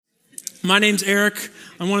My name's Eric.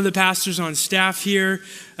 I'm one of the pastors on staff here.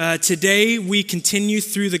 Today, we continue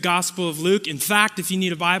through the Gospel of Luke. In fact, if you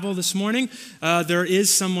need a Bible this morning, there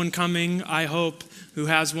is someone coming, I hope, who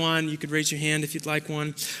has one. You could raise your hand if you'd like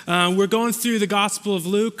one. We're going through the Gospel of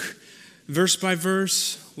Luke, verse by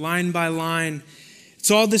verse, line by line.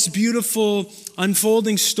 It's all this beautiful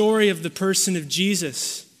unfolding story of the person of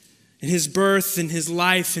Jesus and his birth and his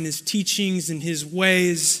life and his teachings and his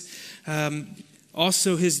ways.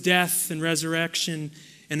 Also his death and resurrection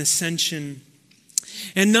and ascension.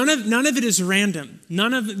 And none of it is random.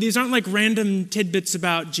 These aren't like random tidbits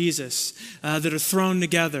about Jesus that are thrown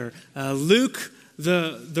together. Luke,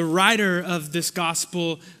 the writer of this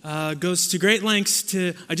gospel, goes to great lengths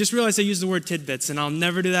to, I just realized I used the word tidbits and I'll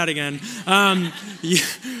never do that again.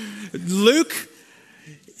 Luke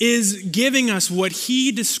is giving us what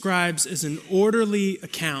he describes as an orderly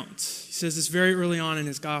account. He says this very early on in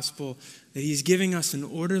his gospel, that he's giving us an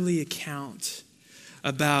orderly account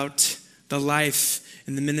about the life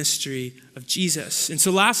and the ministry of Jesus. And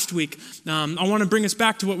so last week, I want to bring us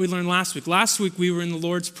back to what we learned last week. Last week, we were in the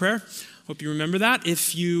Lord's Prayer. Hope you remember that.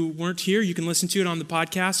 If you weren't here, you can listen to it on the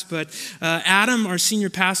podcast. But Adam, our senior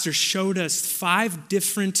pastor, showed us 5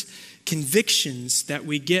 different convictions that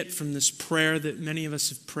we get from this prayer that many of us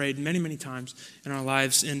have prayed many, many times in our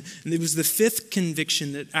lives. And it was the 5th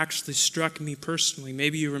conviction that actually struck me personally.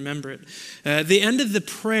 Maybe you remember it. At the end of the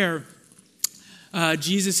prayer,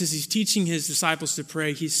 Jesus, as he's teaching his disciples to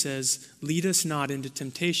pray, he says, "Lead us not into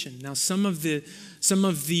temptation." Now, some of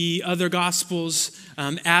the other gospels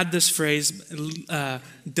add this phrase,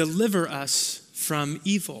 "Deliver us from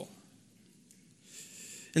evil."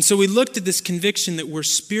 And so we looked at this conviction that we're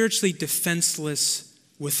spiritually defenseless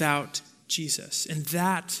without Jesus. And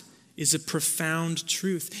that is a profound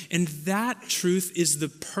truth. And that truth is the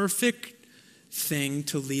perfect thing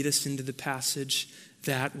to lead us into the passage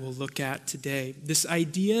that we'll look at today. This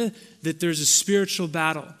idea that there's a spiritual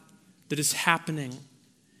battle that is happening.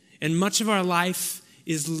 And much of our life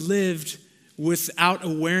is lived without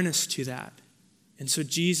awareness to that. And so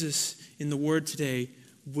Jesus, in the Word today,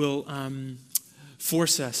 will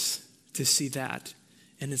force us to see that.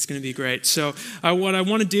 And it's going to be great. So what I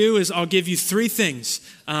want to do is I'll give you 3 things.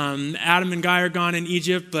 Adam and Guy are gone in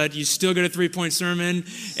Egypt, but you still get a 3-point sermon.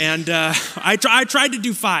 And I tried to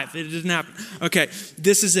do 5. It didn't happen. Okay,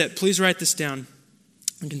 this is it. Please write this down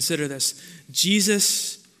and consider this.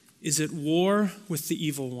 Jesus is at war with the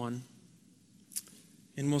evil one.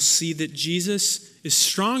 And we'll see that Jesus is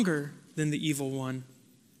stronger than the evil one.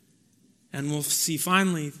 And we'll see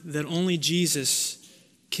finally that only Jesus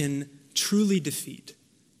can truly defeat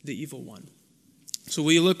the evil one. So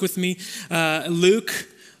will you look with me? Luke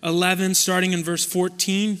 11, starting in verse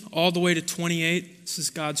 14, all the way to 28. This is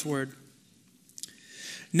God's word.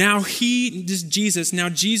 Now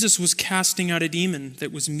Jesus was casting out a demon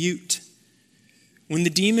that was mute. When the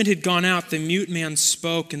demon had gone out, the mute man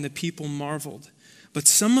spoke, and the people marveled. But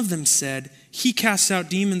some of them said, "He casts out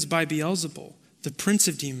demons by Beelzebul, the prince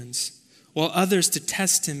of demons." While others, to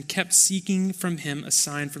test him, kept seeking from him a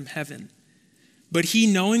sign from heaven. But he,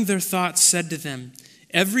 knowing their thoughts, said to them,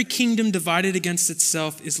 "Every kingdom divided against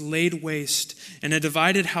itself is laid waste, and a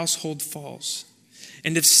divided household falls.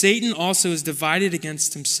 And if Satan also is divided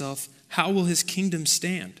against himself, how will his kingdom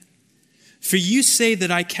stand? For you say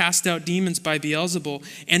that I cast out demons by Beelzebul,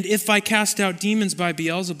 and if I cast out demons by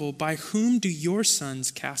Beelzebul, by whom do your sons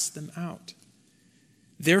cast them out?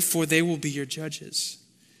 Therefore they will be your judges.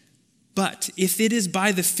 But if it is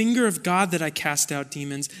by the finger of God that I cast out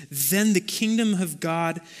demons, then the kingdom of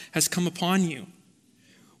God has come upon you.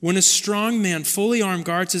 When a strong man, fully armed,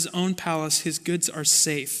 guards his own palace, his goods are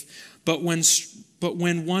safe. But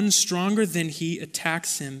when one stronger than he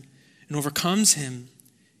attacks him and overcomes him,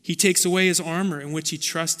 he takes away his armor in which he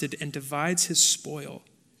trusted and divides his spoil.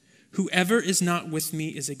 Whoever is not with me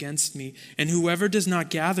is against me, and whoever does not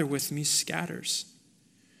gather with me scatters.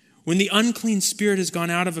 When the unclean spirit has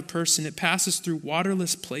gone out of a person, it passes through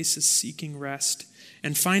waterless places seeking rest.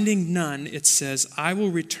 And finding none, it says, I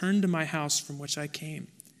will return to my house from which I came.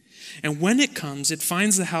 And when it comes, it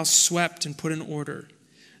finds the house swept and put in order.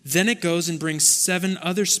 Then it goes and brings 7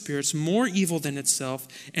 other spirits more evil than itself,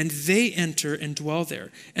 and they enter and dwell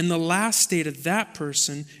there. And the last state of that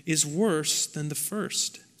person is worse than the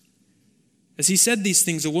first. As he said these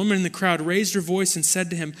things, a woman in the crowd raised her voice and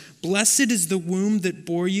said to him, Blessed is the womb that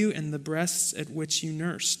bore you and the breasts at which you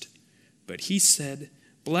nursed. But he said,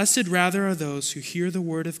 Blessed rather are those who hear the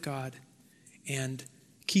word of God and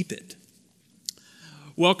keep it.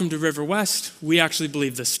 Welcome to River West. We actually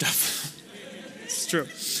believe this stuff. It's true.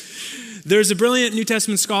 There's a brilliant New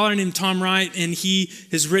Testament scholar named Tom Wright, and he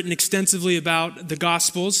has written extensively about the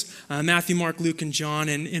Gospels, Matthew, Mark, Luke, and John.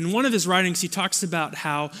 And in one of his writings, he talks about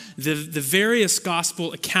how the various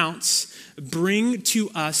gospel accounts bring to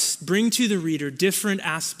the reader different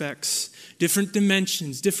aspects, different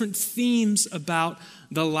dimensions, different themes about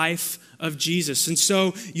the life of Jesus. And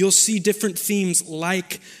so you'll see different themes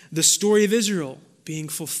like the story of Israel being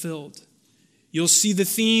fulfilled. You'll see the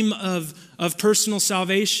theme of personal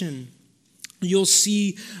salvation. You'll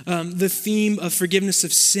see the theme of forgiveness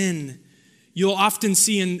of sin. You'll often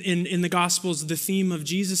see in the Gospels the theme of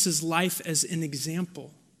Jesus' life as an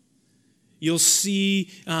example. You'll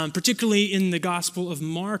see, particularly in the Gospel of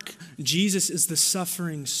Mark, Jesus is the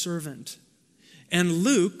suffering servant. And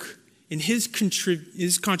Luke, in his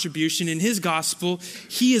contribution, in his Gospel,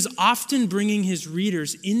 he is often bringing his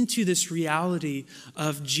readers into this reality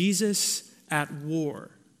of Jesus at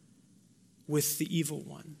war with the evil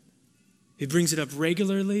one. He brings it up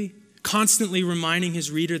regularly, constantly reminding his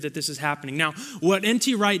reader that this is happening. Now, what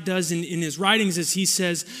N.T. Wright does in his writings is he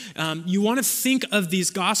says, you want to think of these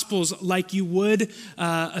Gospels like you would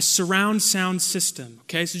a surround sound system.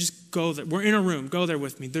 Okay, so just go there. We're in a room. Go there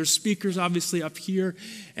with me. There's speakers obviously up here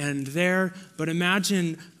and there, but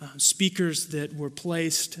imagine speakers that were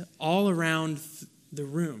placed all around the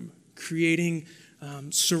room, creating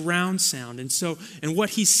surround sound. And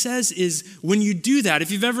what he says is when you do that,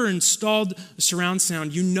 if you've ever installed a surround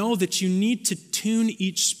sound, you know that you need to tune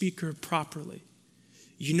each speaker properly.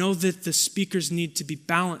 You know that the speakers need to be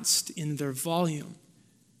balanced in their volume.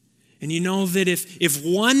 And you know that if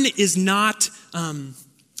one is not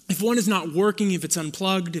working, if it's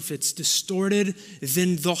unplugged, if it's distorted,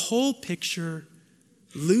 then the whole picture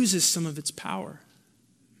loses some of its power.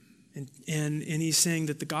 And he's saying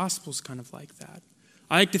that the gospel's kind of like that.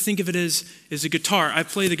 I like to think of it as a guitar. I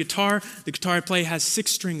play the guitar. The guitar I play has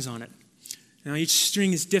 6 strings on it. Now, each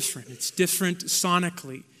string is different. It's different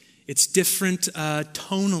sonically. It's different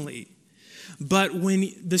tonally. But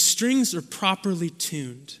when the strings are properly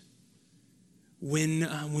tuned, when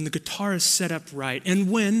the guitar is set up right,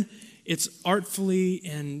 and when it's artfully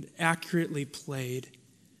and accurately played,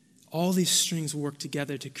 all these strings work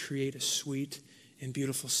together to create a sweet and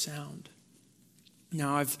beautiful sound.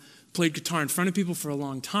 Now, I've played guitar in front of people for a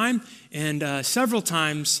long time, and several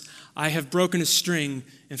times I have broken a string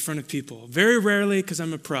in front of people. Very rarely because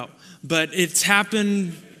I'm a pro, but it's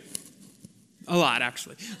happened a lot,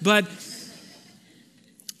 actually. But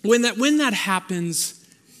when that happens,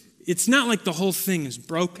 it's not like the whole thing is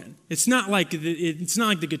broken. It's not like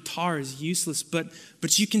the guitar is useless, but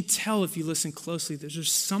you can tell if you listen closely, there's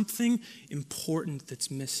something important that's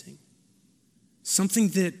missing. Something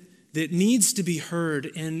that needs to be heard.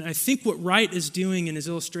 And I think what Wright is doing in his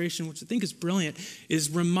illustration, which I think is brilliant, is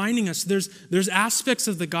reminding us there's aspects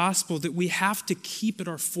of the gospel that we have to keep at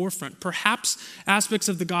our forefront. Perhaps aspects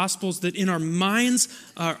of the gospels that in our minds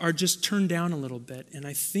are just turned down a little bit. And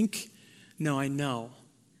I know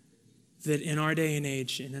that in our day and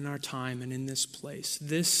age and in our time and in this place,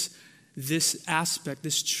 this aspect,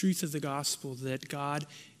 this truth of the gospel that God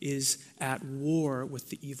is at war with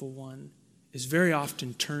the evil one is very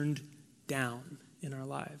often turned down in our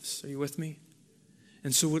lives. Are you with me?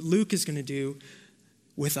 And so what Luke is going to do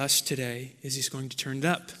with us today is he's going to turn it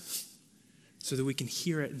up so that we can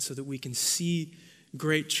hear it and so that we can see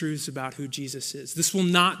great truths about who Jesus is. This will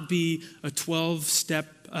not be a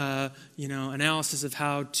 12-step analysis of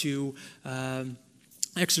how to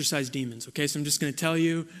exorcise demons. Okay, so I'm just going to tell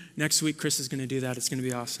you, next week Chris is going to do that. It's going to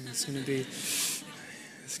be awesome. It's going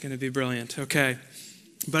to be brilliant. Okay.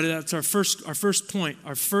 But that's our first point.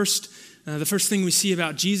 The first thing we see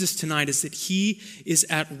about Jesus tonight is that he is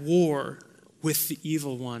at war with the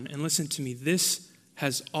evil one. And listen to me, this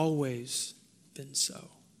has always been so.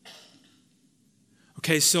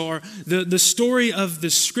 Okay, so the story of the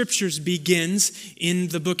scriptures begins in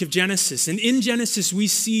the book of Genesis. And in Genesis, we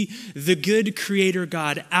see the good creator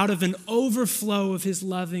God, out of an overflow of his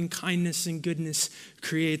loving kindness and goodness,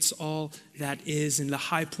 creates all that is. And the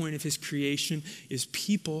high point of his creation is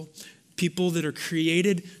people that are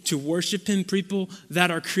created to worship him, people that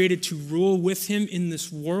are created to rule with him in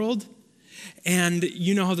this world. And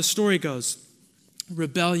you know how the story goes.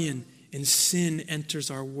 Rebellion and sin enters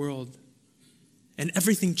our world. And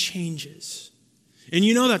everything changes. And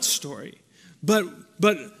you know that story. But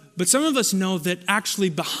some of us know that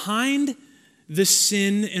actually behind the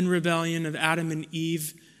sin and rebellion of Adam and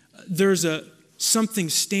Eve, there's something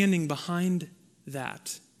standing behind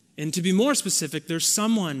that. And to be more specific, there's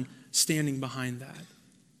someone standing behind that.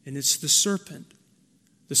 And it's the serpent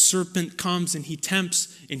The serpent comes and he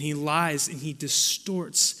tempts and he lies and he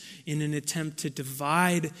distorts in an attempt to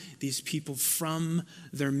divide these people from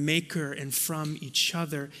their maker and from each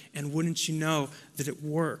other. And wouldn't you know that it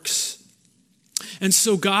works? And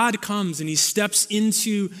so God comes and he steps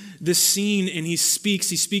into the scene and he speaks.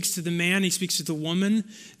 He speaks to the man, he speaks to the woman.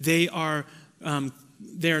 They are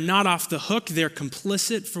not off the hook. They're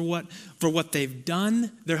complicit for what they've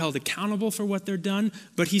done. They're held accountable for what they've done.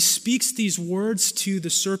 But he speaks these words to the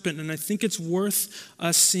serpent, and I think it's worth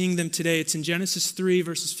us seeing them today. It's in Genesis 3,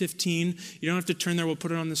 verses 15. You don't have to turn there. We'll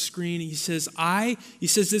put it on the screen. He says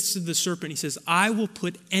this to the serpent. He says, I will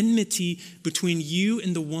put enmity between you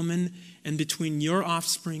and the woman and between your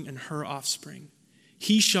offspring and her offspring.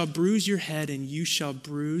 He shall bruise your head and you shall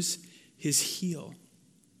bruise his heel.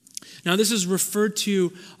 Now, this is referred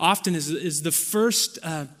to often as the first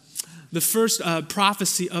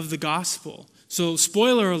prophecy of the gospel. So,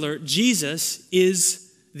 spoiler alert, Jesus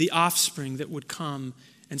is the offspring that would come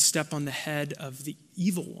and step on the head of the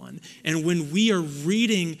evil one. And when we are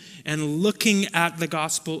reading and looking at the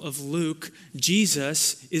Gospel of Luke,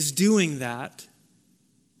 Jesus is doing that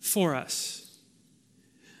for us.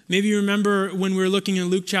 Maybe you remember when we were looking in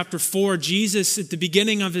Luke chapter 4, Jesus at the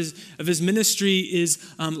beginning of his ministry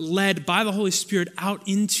is led by the Holy Spirit out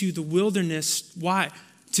into the wilderness. Why?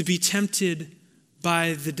 To be tempted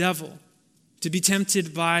by the devil, to be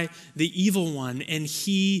tempted by the evil one, and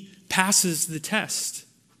he passes the test.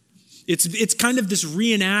 It's kind of this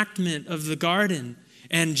reenactment of the garden,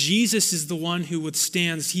 and Jesus is the one who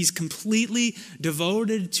withstands. He's completely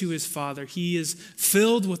devoted to his Father. He is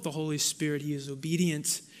filled with the Holy Spirit. He is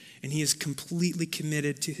obedient. And he is completely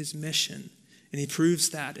committed to his mission. And he proves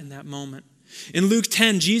that in that moment. In Luke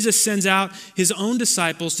 10, Jesus sends out his own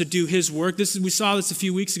disciples to do his work. We saw this a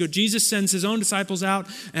few weeks ago. Jesus sends his own disciples out,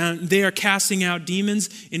 and they are casting out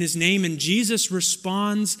demons in his name. And Jesus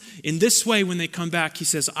responds in this way when they come back. He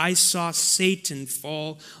says, I saw Satan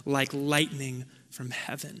fall like lightning from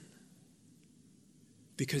heaven.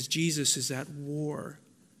 Because Jesus is at war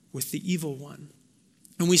with the evil one.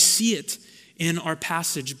 And we see it in our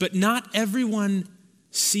passage, but not everyone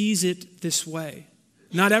sees it this way.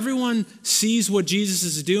 Not everyone sees what Jesus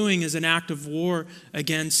is doing as an act of war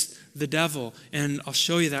against the devil. And I'll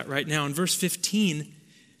show you that right now. In verse 15,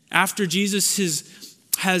 after Jesus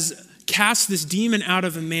has cast this demon out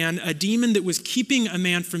of a demon that was keeping a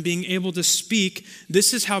man from being able to speak,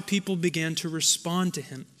 this is how people began to respond to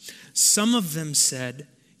him. Some of them said,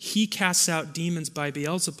 he casts out demons by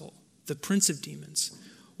Beelzebul, the prince of demons.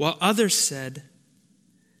 While others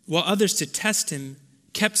to test him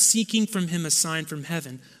kept seeking from him a sign from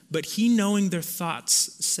heaven. But he, knowing their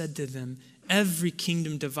thoughts, said to them, every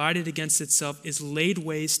kingdom divided against itself is laid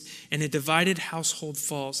waste, and a divided household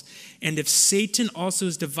falls. And if Satan also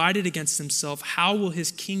is divided against himself, how will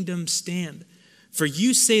his kingdom stand? For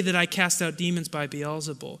you say that I cast out demons by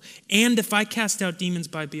Beelzebul. And if I cast out demons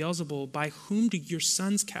by Beelzebul, by whom do your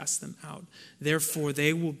sons cast them out? Therefore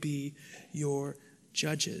they will be your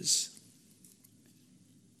judges.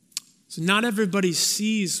 So not everybody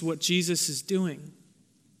sees what Jesus is doing.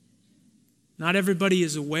 Not everybody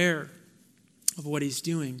is aware of what he's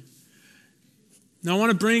doing. Now I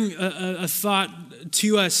want to bring a thought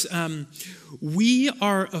to us. We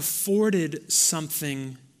are afforded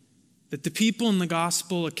something that the people in the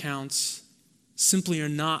gospel accounts simply are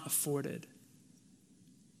not afforded.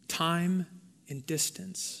 Time and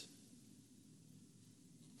distance.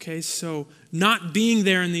 Okay, so not being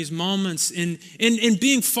there in these moments and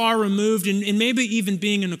being far removed and maybe even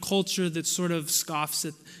being in a culture that sort of scoffs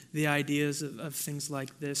at the ideas of things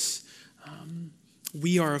like this,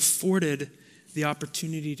 we are afforded the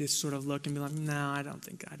opportunity to sort of look and be like, no, I don't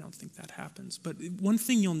think that happens. But one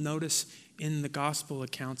thing you'll notice in the gospel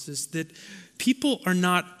accounts is that people are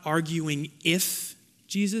not arguing if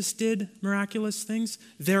Jesus did miraculous things.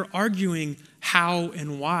 They're arguing how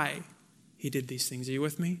and why he did these things. Are you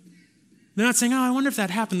with me? They're not saying, oh, I wonder if that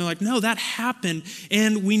happened. They're like, no, that happened,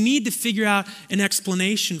 and we need to figure out an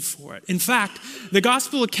explanation for it. In fact, the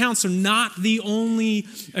gospel accounts are not the only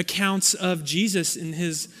accounts of Jesus in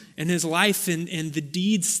his life and the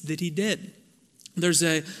deeds that he did. There was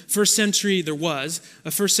a first century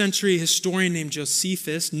historian named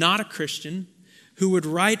Josephus, not a Christian, who would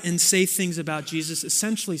write and say things about Jesus,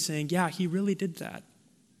 essentially saying, yeah, he really did that.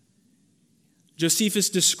 Josephus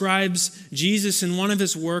describes Jesus in one of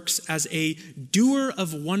his works as a doer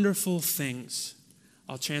of wonderful things.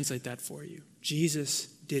 I'll translate that for you. Jesus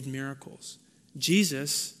did miracles.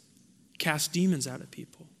 Jesus cast demons out of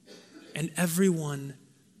people, and everyone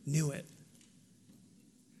knew it.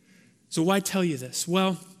 So why tell you this?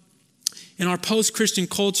 Well, In our post-Christian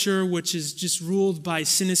culture, which is just ruled by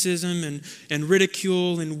cynicism and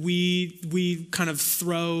ridicule, and we kind of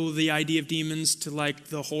throw the idea of demons to like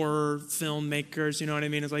the horror filmmakers, you know what I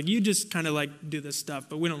mean? It's like, you just kind of like do this stuff,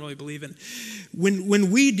 but we don't really believe in it. When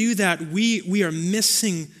we do that, we are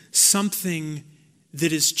missing something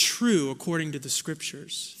that is true according to the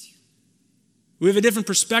scriptures. We have a different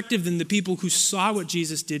perspective than the people who saw what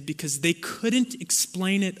Jesus did because they couldn't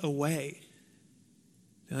explain it away.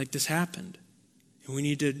 They're like, this happened, and we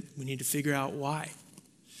need to figure out why.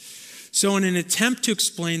 So in an attempt to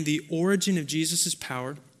explain the origin of Jesus'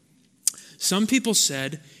 power, some people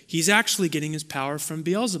said he's actually getting his power from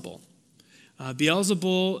Beelzebul.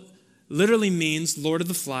 Beelzebul literally means Lord of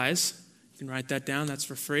the Flies. You can write that down, that's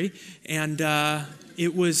for free. And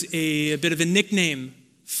it was a bit of a nickname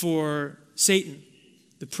for Satan,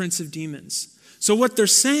 the prince of demons. So what they're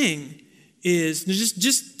saying is,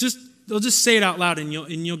 they'll just say it out loud and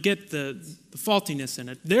you'll get the faultiness in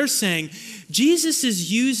it. They're saying Jesus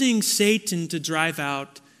is using Satan to drive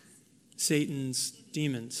out Satan's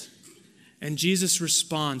demons. And Jesus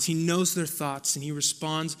responds. He knows their thoughts and he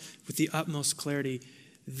responds with the utmost clarity.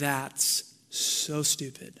 That's so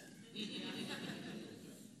stupid.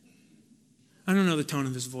 I don't know the tone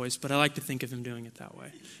of his voice, but I like to think of him doing it that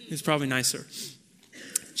way. It's probably nicer.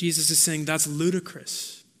 Jesus is saying that's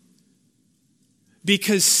ludicrous.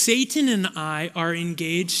 Because Satan and I are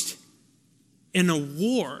engaged in a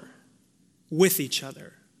war with each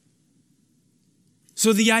other.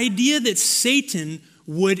 So the idea that Satan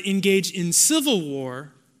would engage in civil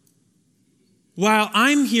war while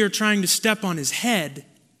I'm here trying to step on his head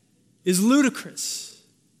is ludicrous.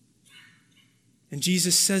 And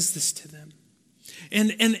Jesus says this to them.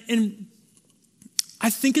 And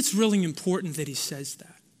I think it's really important that he says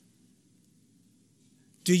that.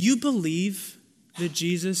 Do you believe that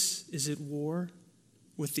Jesus is at war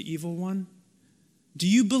with the evil one? Do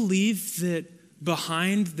you believe that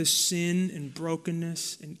behind the sin and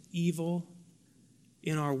brokenness and evil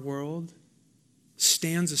in our world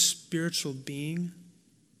stands a spiritual being?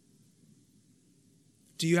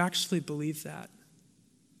 Do you actually believe that?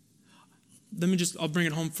 I'll bring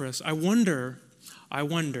it home for us. I wonder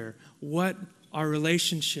what our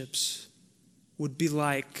relationships would be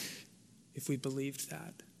like if we believed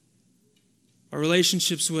that. Our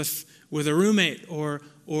relationships with a roommate or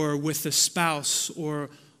with a spouse or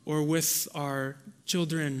with our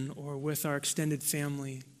children or with our extended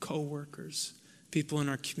family, co-workers, people in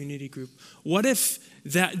our community group. What if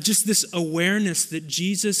that just this awareness that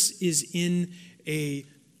Jesus is in a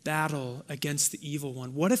battle against the evil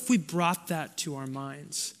one, what if we brought that to our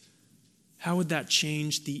minds? How would that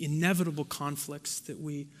change the inevitable conflicts that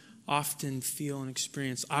we often feel and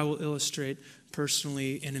experience? I will illustrate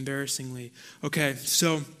personally and embarrassingly. Okay,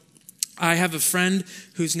 so I have a friend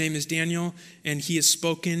whose name is Daniel, and he has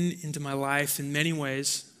spoken into my life in many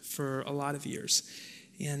ways for a lot of years.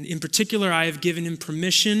 And in particular, I have given him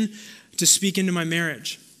permission to speak into my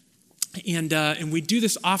marriage. And we do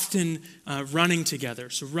this often running together.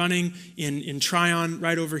 So running in Tryon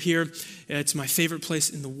right over here. It's my favorite place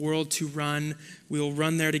in the world to run. We'll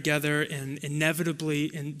run there together, and inevitably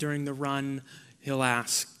during the run, he'll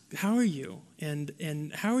ask, how are you?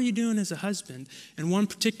 And how are you doing as a husband? And one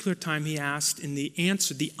particular time he asked, and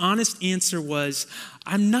the honest answer was,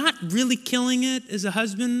 I'm not really killing it as a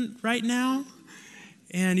husband right now.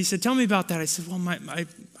 And he said, tell me about that. I said, well,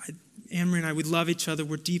 Anne-Marie and I, we love each other.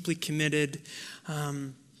 We're deeply committed.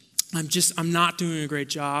 I'm not doing a great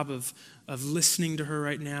job of listening to her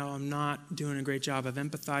right now. I'm not doing a great job of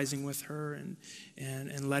empathizing with her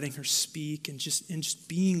and letting her speak and just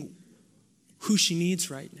being who she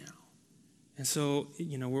needs right now. And so,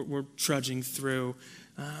 we're trudging through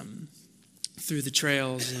the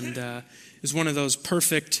trails, and it was one of those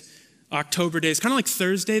perfect October days, kind of like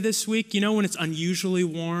Thursday this week, when it's unusually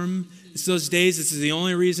warm. It's those days, this is the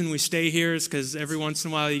only reason we stay here is because every once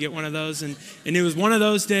in a while you get one of those. And it was one of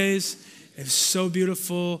those days. It was so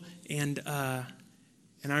beautiful. And I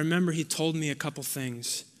remember he told me a couple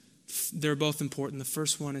things. They're both important. The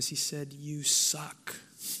first one is he said, you suck.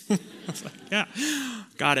 I was like, yeah,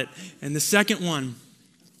 got it. And the second one,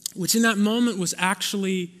 which in that moment was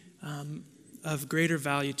actually of greater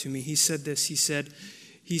value to me, he said this. He said,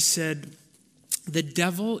 the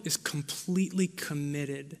devil is completely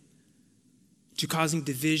committed to causing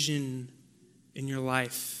division in your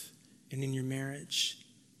life and in your marriage.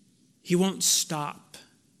 He won't stop.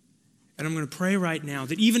 And I'm going to pray right now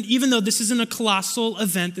that even though this isn't a colossal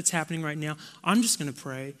event that's happening right now, I'm just going to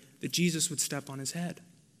pray that Jesus would step on his head.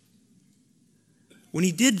 When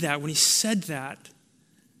he did that, when he said that,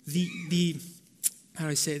 the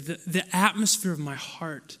atmosphere of my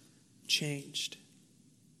heart changed.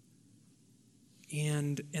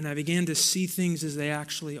 And I began to see things as they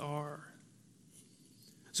actually are.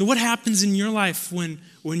 So what happens in your life when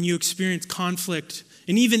you experience conflict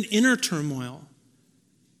and even inner turmoil?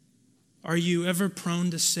 Are you ever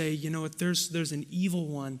prone to say, you know what, there's an evil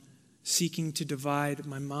one seeking to divide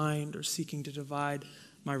my mind or seeking to divide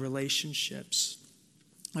my relationships?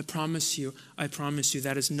 I promise you,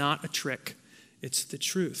 that is not a trick. It's the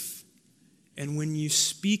truth. And when you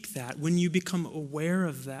speak that, when you become aware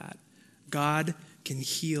of that, God can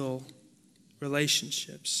heal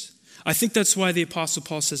relationships. I think that's why the Apostle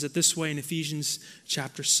Paul says it this way in Ephesians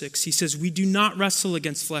chapter 6. He says, we do not wrestle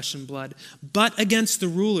against flesh and blood, but against the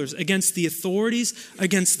rulers, against the authorities,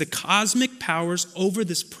 against the cosmic powers over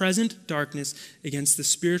this present darkness, against the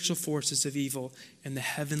spiritual forces of evil in the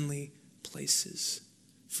heavenly places.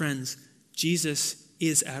 Friends, Jesus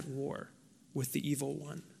is at war with the evil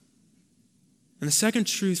one. And the second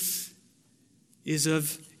truth is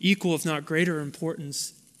of equal, if not greater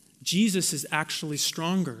importance. Jesus is actually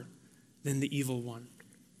stronger than the evil one.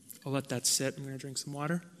 I'll let that sit. I'm going to drink some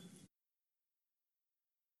water.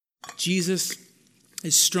 Jesus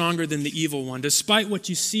is stronger than the evil one. Despite what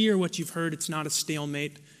you see or what you've heard, it's not a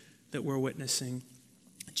stalemate that we're witnessing.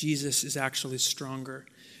 Jesus is actually stronger.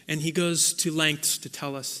 And he goes to lengths to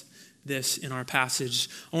tell us this in our passage.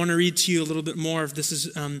 I want to read to you a little bit more of this.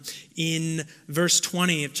 Is in verse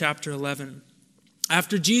 20 of chapter 11.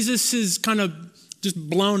 After Jesus has kind of just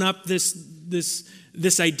blown up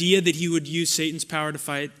this idea that he would use Satan's power to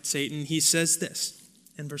fight Satan, he says this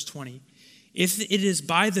in verse 20. If it is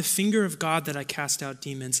by the finger of God that I cast out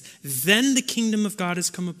demons, then the kingdom of God has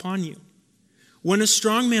come upon you. When a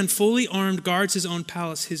strong man fully armed guards his own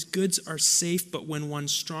palace, his goods are safe, but when one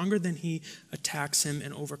stronger than he attacks him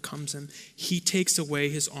and overcomes him, he takes away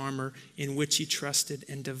his armor in which he trusted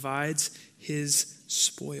and divides his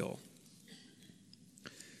spoil.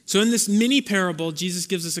 So in this mini parable, Jesus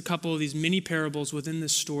gives us a couple of these mini parables within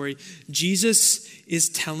this story. Jesus is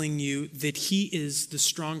telling you that he is the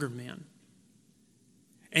stronger man.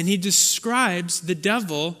 And he describes the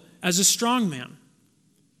devil as a strong man.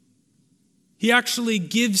 He actually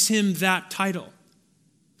gives him that title.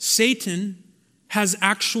 Satan has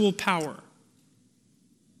actual power.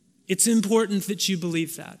 It's important that you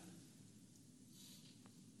believe that.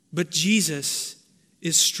 But Jesus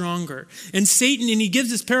is stronger. And Satan, and he gives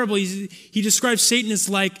this parable, he describes Satan as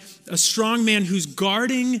like a strong man who's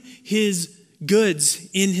guarding his goods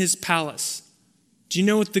in his palace. Do you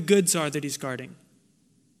know what the goods are that he's guarding?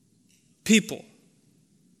 People.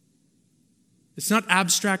 It's not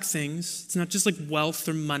abstract things. It's not just like wealth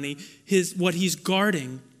or money. What he's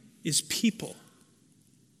guarding is people.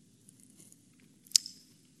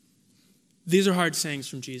 These are hard sayings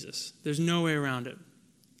from Jesus. There's no way around it.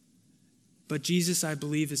 But Jesus, I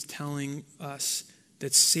believe, is telling us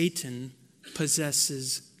that Satan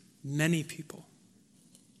possesses many people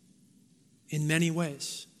in many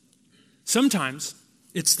ways. Sometimes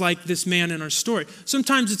it's like this man in our story.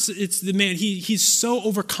 Sometimes it's the man, he's so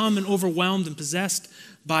overcome and overwhelmed and possessed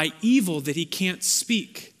by evil that he can't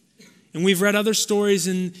speak. And we've read other stories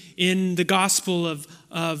in the gospel of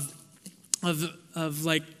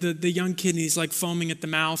like the young kid, and he's like foaming at the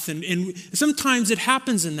mouth. And sometimes it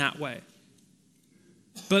happens in that way.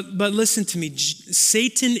 But listen to me,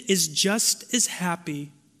 Satan is just as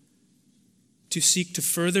happy to seek to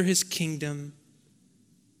further his kingdom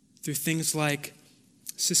through things like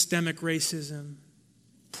systemic racism,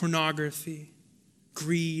 pornography,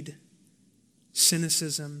 greed,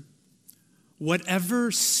 cynicism,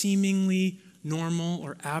 whatever seemingly normal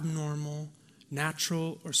or abnormal,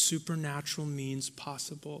 natural or supernatural means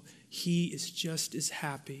possible, he is just as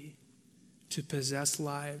happy to possess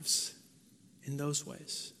lives in those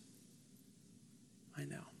ways. I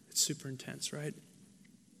know, it's super intense, right?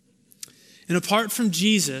 And apart from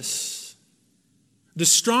Jesus, the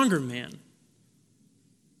stronger man,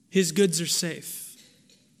 his goods are safe.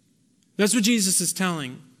 That's what Jesus is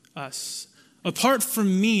telling us. Apart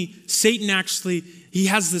from me, Satan actually, he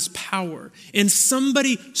has this power. And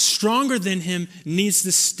somebody stronger than him needs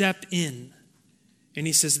to step in. And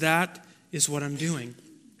he says, that is what I'm doing.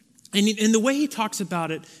 And the way he talks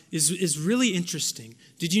about it is really interesting.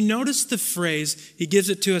 Did you notice the phrase? He gives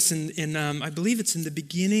it to us in I believe it's in the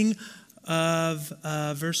beginning of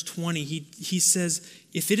verse 20. He says,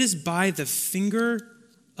 if it is by the finger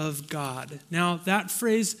of God. Now that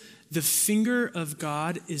phrase, the finger of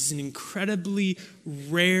God, is an incredibly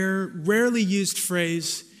rarely used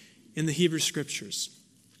phrase in the Hebrew Scriptures.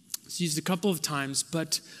 It's used a couple of times,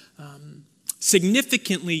 but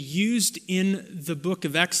significantly used in the book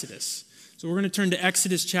of Exodus. So we're going to turn to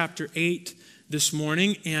Exodus chapter 8. this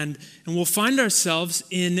morning, and we'll find ourselves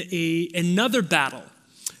in another battle.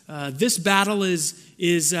 This battle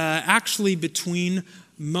is actually between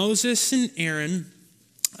Moses and Aaron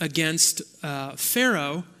against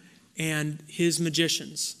Pharaoh and his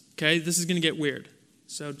magicians. Okay, this is going to get weird,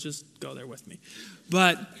 so just go there with me.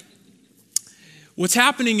 But what's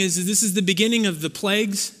happening is this is the beginning of the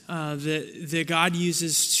plagues that God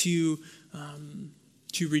uses to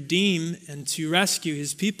redeem and to rescue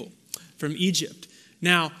his people from Egypt.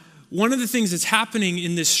 Now, one of the things that's happening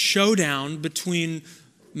in this showdown between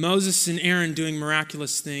Moses and Aaron doing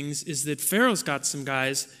miraculous things is that Pharaoh's got some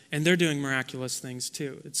guys and they're doing miraculous things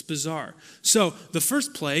too. It's bizarre. So the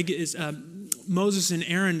first plague is Moses and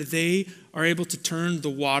Aaron, they are able to turn the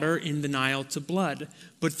water in the Nile to blood.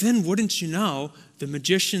 But then, wouldn't you know, the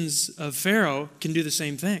magicians of Pharaoh can do the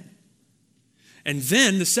same thing. And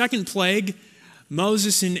then the second plague,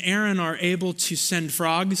 Moses and Aaron are able to send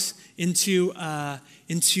frogs into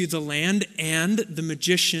the land, and the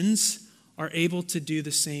magicians are able to do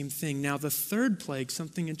the same thing. Now, the third plague,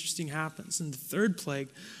 something interesting happens. In the third plague,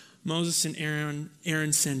 Moses and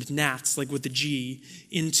Aaron send gnats, like with a G,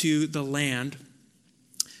 into the land.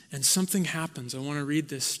 And something happens. I want to read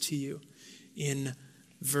this to you in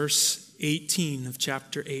verse 18 of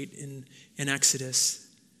chapter 8 in Exodus.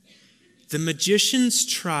 The magicians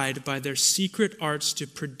tried by their secret arts to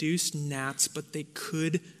produce gnats, but they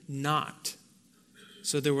could not.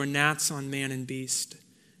 So there were gnats on man and beast.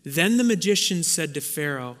 Then the magician said to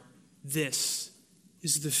Pharaoh, "This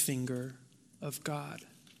is the finger of God."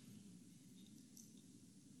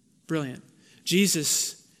 Brilliant.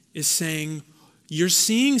 Jesus is saying, you're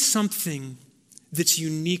seeing something that's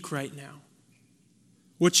unique right now.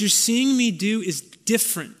 What you're seeing me do is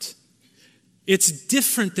different. It's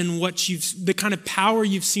different than the kind of power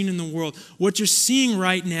you've seen in the world. What you're seeing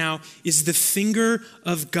right now is the finger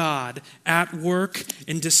of God at work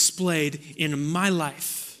and displayed in my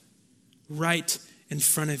life. Right in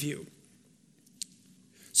front of you.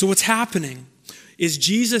 So what's happening is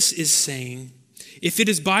Jesus is saying, if it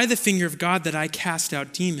is by the finger of God that I cast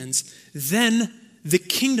out demons, then the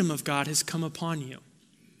kingdom of God has come upon you.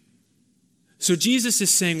 So Jesus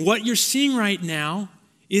is saying, what you're seeing right now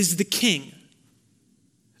is the king,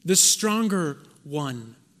 the stronger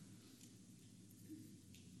one.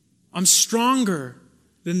 I'm stronger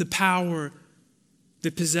than the power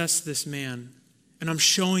that possessed this man. And I'm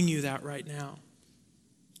showing you that right now.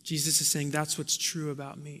 Jesus is saying that's what's true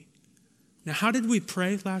about me. Now, how did we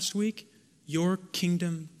pray last week? Your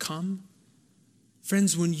kingdom come.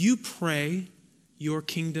 Friends, when you pray, your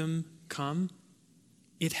kingdom come,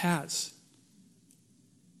 it has.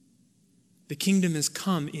 The kingdom has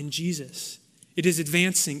come in Jesus. It is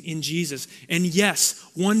advancing in Jesus. And yes,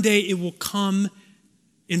 one day it will come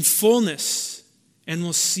in fullness and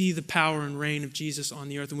we'll see the power and reign of Jesus on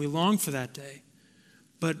the earth. And we long for that day.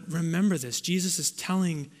 But remember this, Jesus is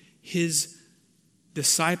telling his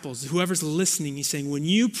disciples, whoever's listening, he's saying, when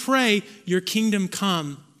you pray, your kingdom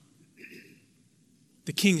come,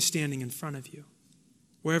 the king is standing in front of you.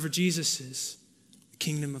 Wherever Jesus is, the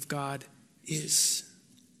kingdom of God is.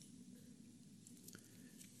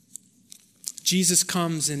 Jesus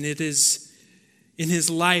comes, and it is in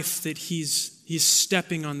his life that he's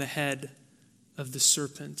stepping on the head of the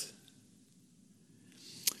serpent.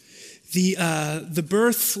 The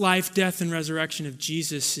birth, life, death, and resurrection of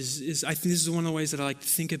Jesus is I think this is one of the ways that I like to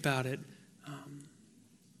think about it.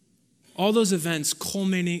 All those events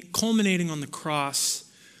culminating on the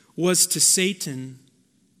cross was to Satan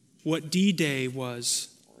what D-Day was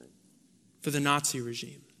for the Nazi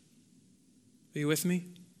regime. Are you with me?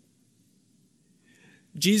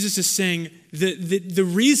 Jesus is saying the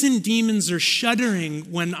reason demons are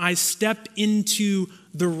shuddering when I step into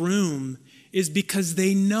the room is because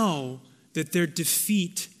they know that their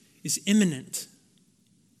defeat is imminent.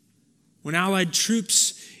 When Allied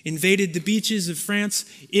troops invaded the beaches of France,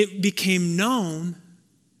 it became known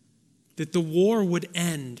that the war would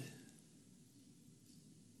end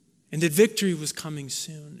and that victory was coming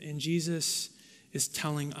soon. And Jesus is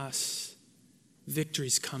telling us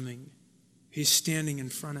victory's coming. He's standing in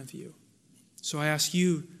front of you. So I ask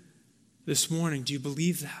you this morning, do you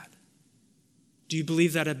believe that? Do you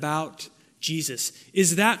believe that about Jesus?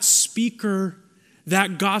 Is that speaker,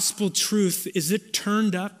 that gospel truth, is it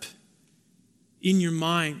turned up in your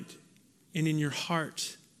mind and in your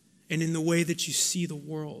heart and in the way that you see the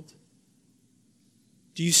world?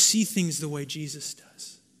 Do you see things the way Jesus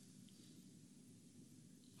does?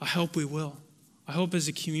 I hope we will. I hope as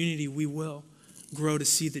a community we will grow to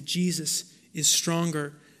see that Jesus is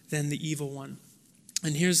stronger than the evil one.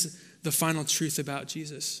 And here's the final truth about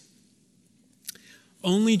Jesus.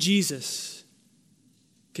 Only Jesus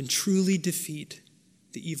can truly defeat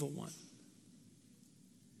the evil one.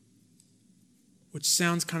 Which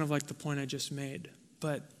sounds kind of like the point I just made.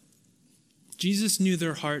 But Jesus knew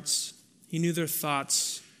their hearts. He knew their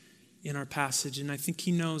thoughts in our passage. And I think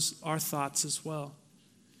he knows our thoughts as well.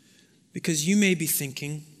 Because you may be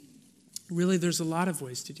thinking, really, there's a lot of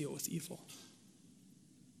ways to deal with evil.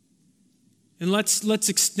 And let's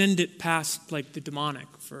extend it past like the demonic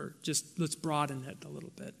let's broaden it a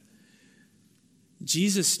little bit.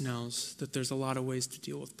 Jesus knows that there's a lot of ways to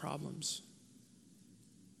deal with problems.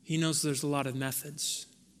 He knows there's a lot of methods.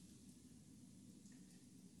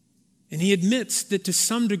 And he admits that to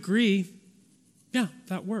some degree, yeah,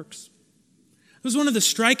 that works. It was one of the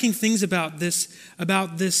striking things about this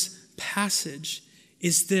passage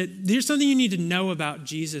is that there's something you need to know about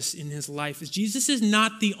Jesus in his life. Is Jesus is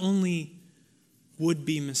not the only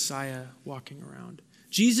would-be Messiah walking around.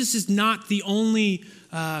 Jesus is not the only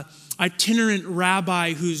itinerant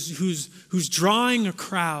rabbi who's drawing a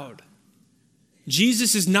crowd.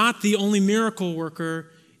 Jesus is not the only miracle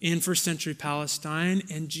worker in first century Palestine,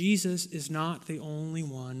 and Jesus is not the only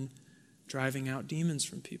one driving out demons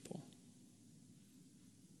from people.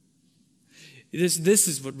 This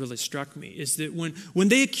is what really struck me, is that when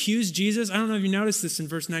they accused Jesus, I don't know if you noticed this in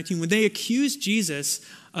verse 19, when they accused Jesus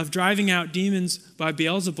of driving out demons by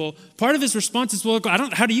Beelzebul, part of his response is, well,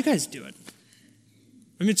 how do you guys do it?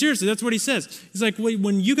 I mean, seriously, that's what he says. He's like, wait,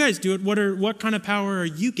 when you guys do it, what kind of power are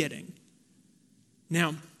you getting?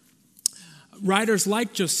 Now, writers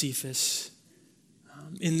like Josephus,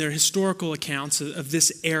 in their historical accounts of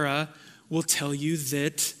this era, will tell you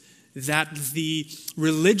that the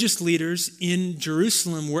religious leaders in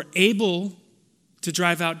Jerusalem were able to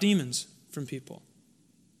drive out demons from people.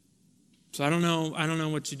 So I don't know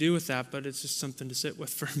what you do with that, but it's just something to sit with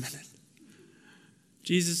for a minute.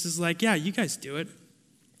 Jesus is like, yeah, you guys do it.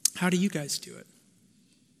 How do you guys do it?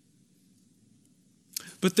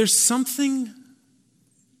 But there's something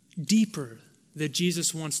deeper that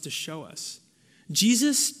Jesus wants to show us.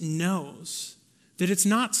 Jesus knows that it's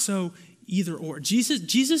not so either or.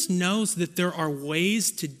 Jesus knows that there are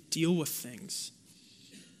ways to deal with things.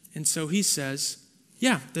 And so he says,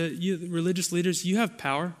 yeah, the religious leaders, you have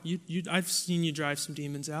power. I've seen you drive some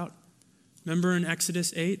demons out. Remember in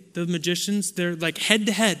Exodus 8, the magicians, they're like head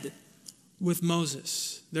to head with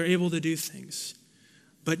Moses. They're able to do things.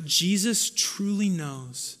 But Jesus truly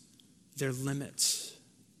knows their limits.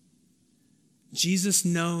 Jesus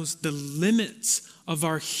knows the limits of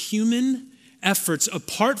our human efforts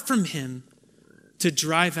apart from him to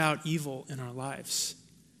drive out evil in our lives.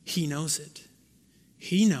 He knows it.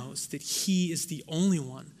 He knows that he is the only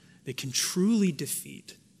one that can truly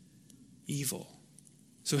defeat evil.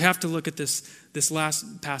 So we have to look at this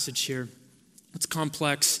last passage here. It's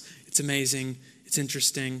complex. It's amazing. It's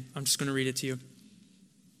interesting. I'm just going to read it to you.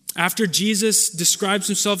 After Jesus describes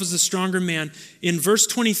himself as the stronger man, in verse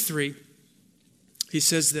 23, he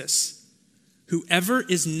says this, "Whoever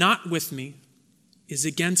is not with me is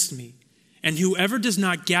against me, and whoever does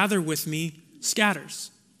not gather with me scatters.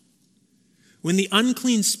 When the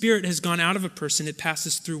unclean spirit has gone out of a person, it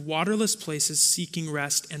passes through waterless places seeking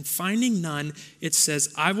rest, and finding none, it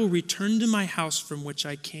says, 'I will return to my house from which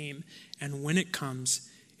I came.' And when it comes,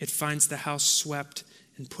 it finds the house swept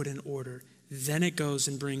and put in order. Then it goes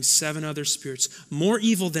and brings 7 other spirits, more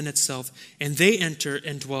evil than itself, and they enter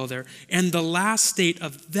and dwell there. And the last state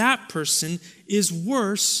of that person is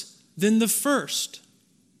worse than the first."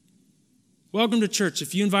 Welcome to church.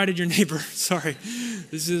 If you invited your neighbor, sorry,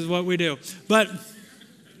 this is what we do. But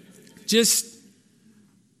just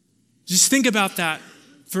think about that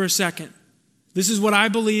for a second. This is what I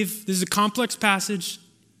believe. This is a complex passage.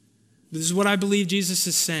 This is what I believe Jesus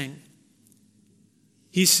is saying.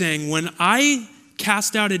 He's saying, when I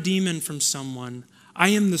cast out a demon from someone, I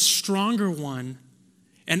am the stronger one,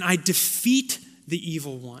 and I defeat the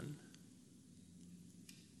evil one.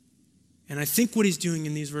 And I think what he's doing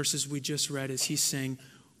in these verses we just read is he's saying,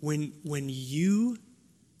 when you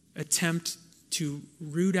attempt to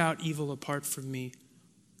root out evil apart from me,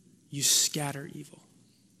 you scatter evil.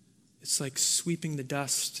 It's like sweeping the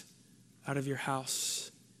dust out of your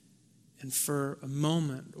house. And for a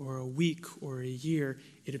moment or a week or a year,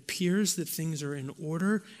 it appears that things are in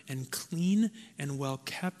order and clean and well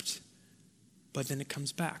kept, but then it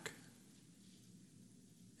comes back.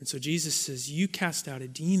 And so Jesus says, you cast out a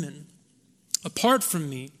demon apart from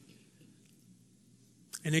me,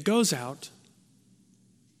 and it goes out,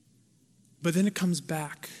 but then it comes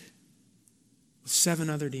back with 7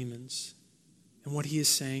 other demons. And what he is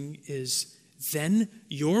saying is, then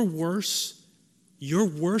you're worse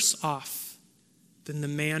off than the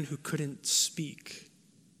man who couldn't speak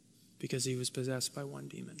because he was possessed by one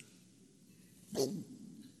demon.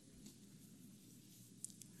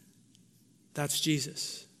 That's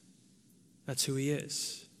Jesus. That's who he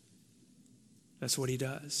is. That's what he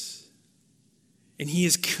does. And he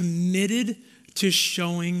is committed to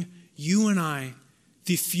showing you and I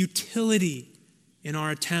the futility in our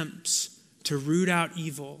attempts to root out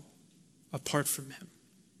evil apart from him.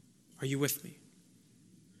 Are you with me?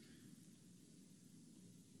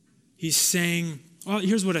 He's saying, well,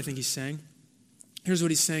 here's what I think he's saying. Here's what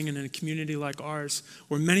he's saying in a community like ours,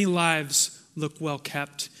 where many lives look well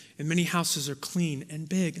kept and many houses are clean and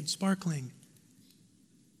big and sparkling.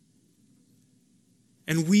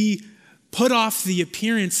 And we put off the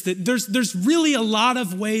appearance that there's really a lot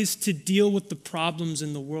of ways to deal with the problems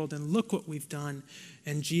in the world. And look what we've done.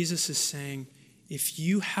 And Jesus is saying, if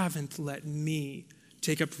you haven't let me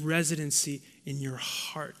take up residency in your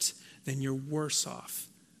heart, then you're worse off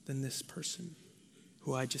than this person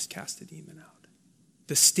who I just cast a demon out.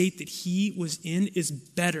 The state that he was in is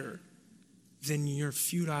better than your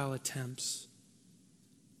futile attempts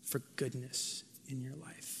for goodness in your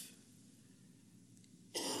life.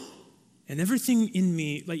 And everything in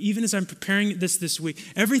me, like even as I'm preparing this week,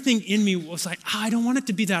 everything in me was like, I don't want it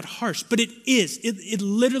to be that harsh. But it is. It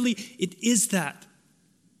literally is that.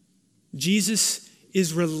 Jesus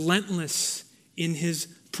is relentless in his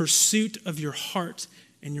pursuit of your heart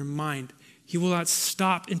and your mind. He will not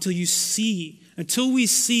stop until we see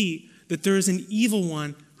that there is an evil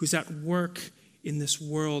one who's at work in this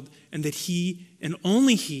world and that he and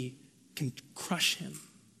only he can crush him.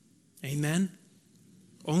 Amen?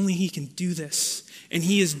 Only he can do this. And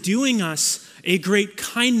he is doing us a great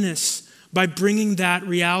kindness by bringing that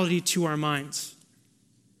reality to our minds.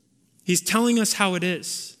 He's telling us how it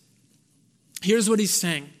is. Here's what he's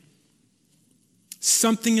saying.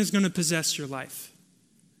 Something is going to possess your life.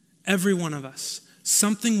 Every one of us.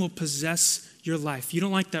 Something will possess your life. You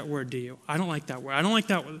don't like that word, do you? I don't like that word. I don't like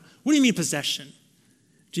that word. What do you mean possession?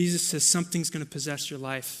 Jesus says something's going to possess your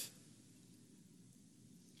life.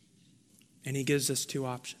 And he gives us two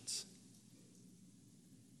options.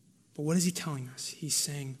 But what is he telling us? He's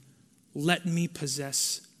saying, let me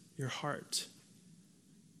possess your heart.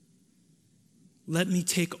 Let me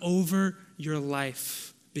take over your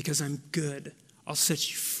life because I'm good. I'll set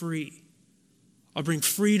you free. I'll bring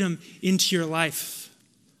freedom into your life.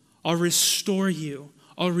 I'll restore you.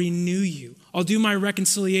 I'll renew you. I'll do my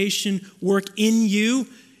reconciliation work in you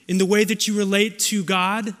in the way that you relate to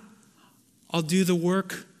God. I'll do the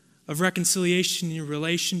work of reconciliation in your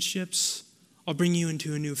relationships. I'll bring you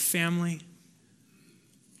into a new family.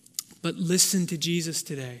 But listen to Jesus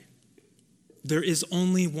today. There is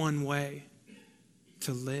only one way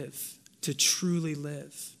to live, to truly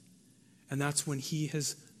live. And that's when he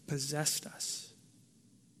has possessed us.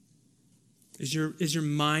 Is your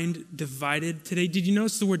mind divided today? Did you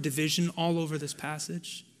notice the word division all over this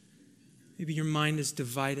passage? Maybe your mind is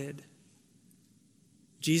divided.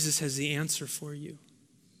 Jesus has the answer for you.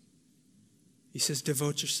 He says,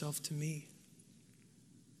 devote yourself to me.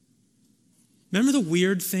 Remember the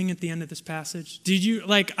weird thing at the end of this passage? Did you,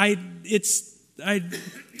 I'll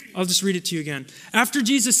just read it to you again. After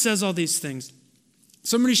Jesus says all these things,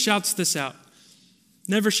 somebody shouts this out.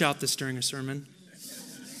 Never shout this during a sermon.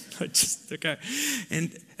 Okay.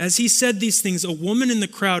 And as he said these things, a woman in the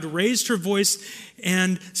crowd raised her voice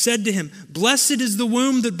and said to him, "Blessed is the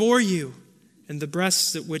womb that bore you and the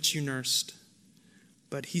breasts at which you nursed."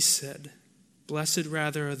 But he said, "Blessed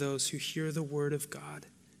rather are those who hear the word of God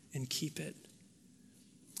and keep it."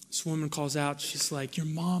 This woman calls out, she's like, "Your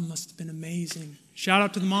mom must have been amazing." Shout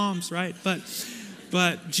out to the moms, right?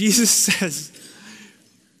 But Jesus says,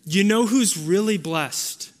 you know who's really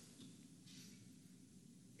blessed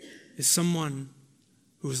is someone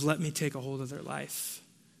who has let me take a hold of their life.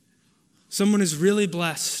 Someone is really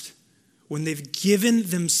blessed when they've given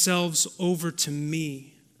themselves over to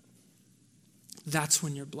me. That's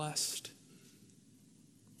when you're blessed.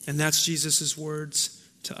 And that's Jesus' words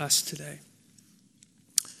to us today.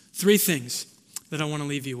 3 things that I want to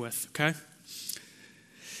leave you with, okay?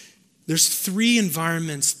 There's 3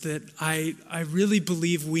 environments that I really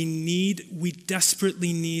believe we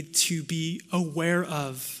desperately need to be aware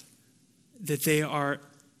of, that they are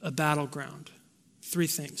a battleground. 3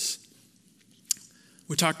 things.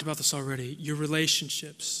 We talked about this already. Your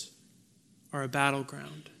relationships are a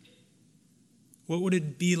battleground. What would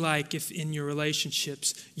it be like if in your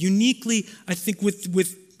relationships, uniquely, I think with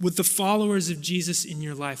the followers of Jesus in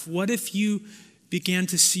your life, what if you began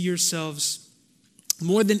to see yourselves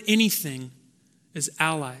more than anything as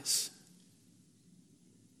allies?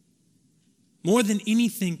 More than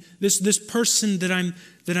anything, this person that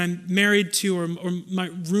I'm married to, or my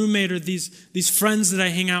roommate, or these friends that I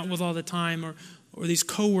hang out with all the time, or these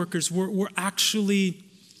coworkers, we're actually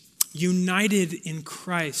united in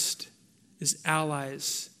Christ as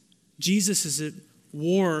allies. Jesus is at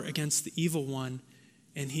war against the evil one,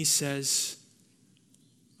 and he says,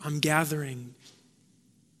 I'm gathering.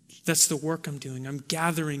 That's the work I'm doing. I'm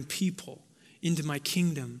gathering people into my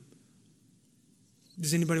kingdom.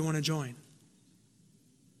 Does anybody want to join?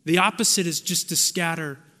 The opposite is just to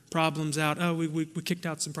scatter problems out. Oh, we kicked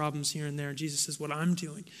out some problems here and there. And Jesus says, what I'm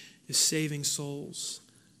doing is saving souls.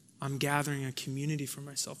 I'm gathering a community for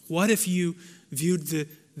myself. What if you viewed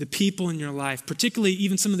the people in your life, particularly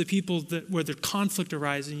even some of the people where the conflict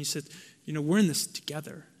arises, and you said, we're in this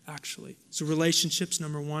together, actually. So relationships,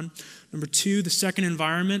 number one. Number two, the second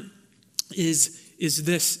environment is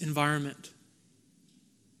this environment.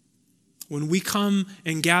 When we come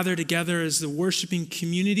and gather together as the worshiping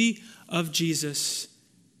community of Jesus,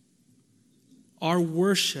 our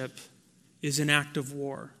worship is an act of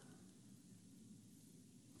war.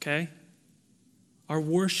 Okay? Our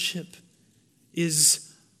worship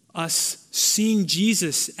is us seeing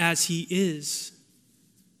Jesus as he is.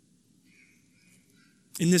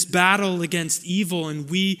 In this battle against evil, and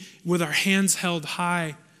we, with our hands held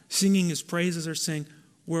high, singing his praises, are saying,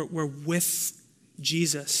 we're with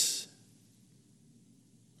Jesus.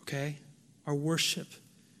 Okay? Our worship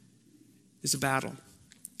is a battle.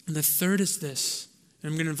 And the third is this.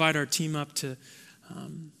 And I'm going to invite our team up to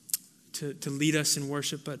lead us in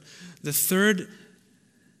worship. But the third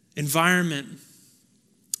environment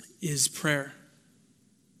is prayer.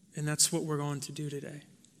 And that's what we're going to do today.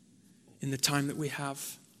 In the time that we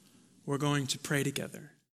have, we're going to pray together.